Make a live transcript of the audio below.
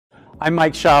I'm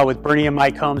Mike Shaw with Bernie and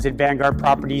Mike Homes at Vanguard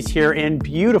Properties here in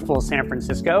beautiful San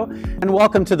Francisco, and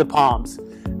welcome to the Palms.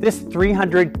 This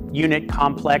 300-unit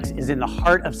complex is in the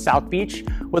heart of South Beach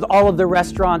with all of the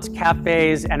restaurants,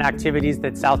 cafes, and activities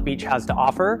that South Beach has to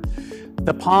offer.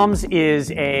 The Palms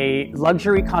is a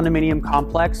luxury condominium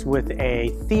complex with a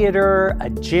theater,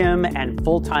 a gym, and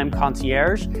full-time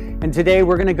concierge. And today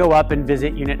we're gonna go up and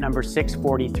visit unit number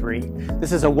 643.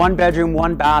 This is a one-bedroom,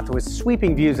 one-bath with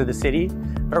sweeping views of the city.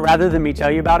 But rather than me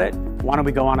tell you about it, why don't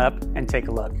we go on up and take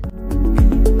a look.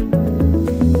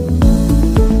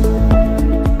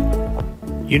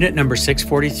 Unit number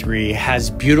 643 has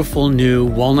beautiful new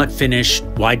walnut finish,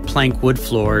 wide plank wood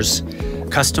floors,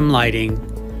 custom lighting,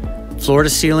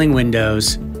 floor-to-ceiling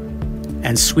windows,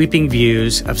 and sweeping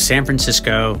views of San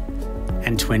Francisco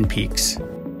and Twin Peaks.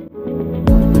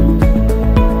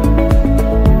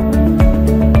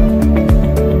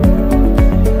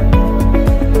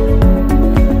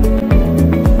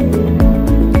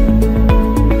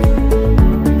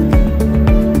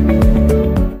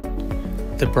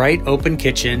 The bright open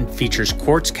kitchen features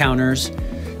quartz counters,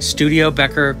 Studio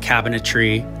Becker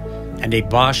cabinetry, and a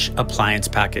Bosch appliance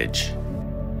package.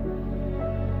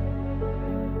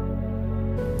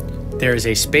 There is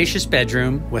a spacious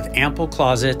bedroom with ample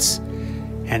closets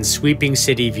and sweeping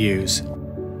city views.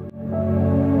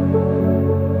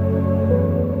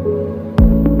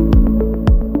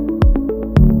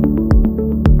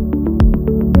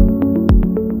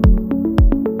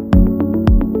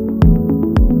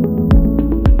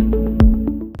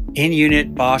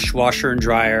 In-unit Bosch washer and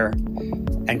dryer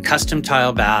and custom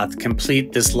tile bath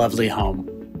complete this lovely home.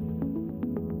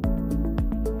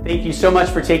 Thank you so much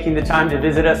for taking the time to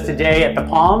visit us today at the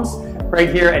Palms,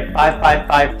 right here at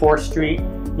 555 4th Street,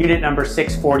 unit number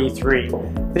 643.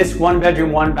 This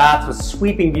one-bedroom, one-bath with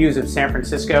sweeping views of San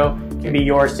Francisco can be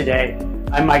yours today.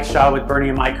 I'm Mike Shaw with Bernie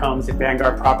and Mike Homes at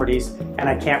Vanguard Properties, and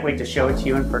I can't wait to show it to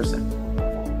you in person.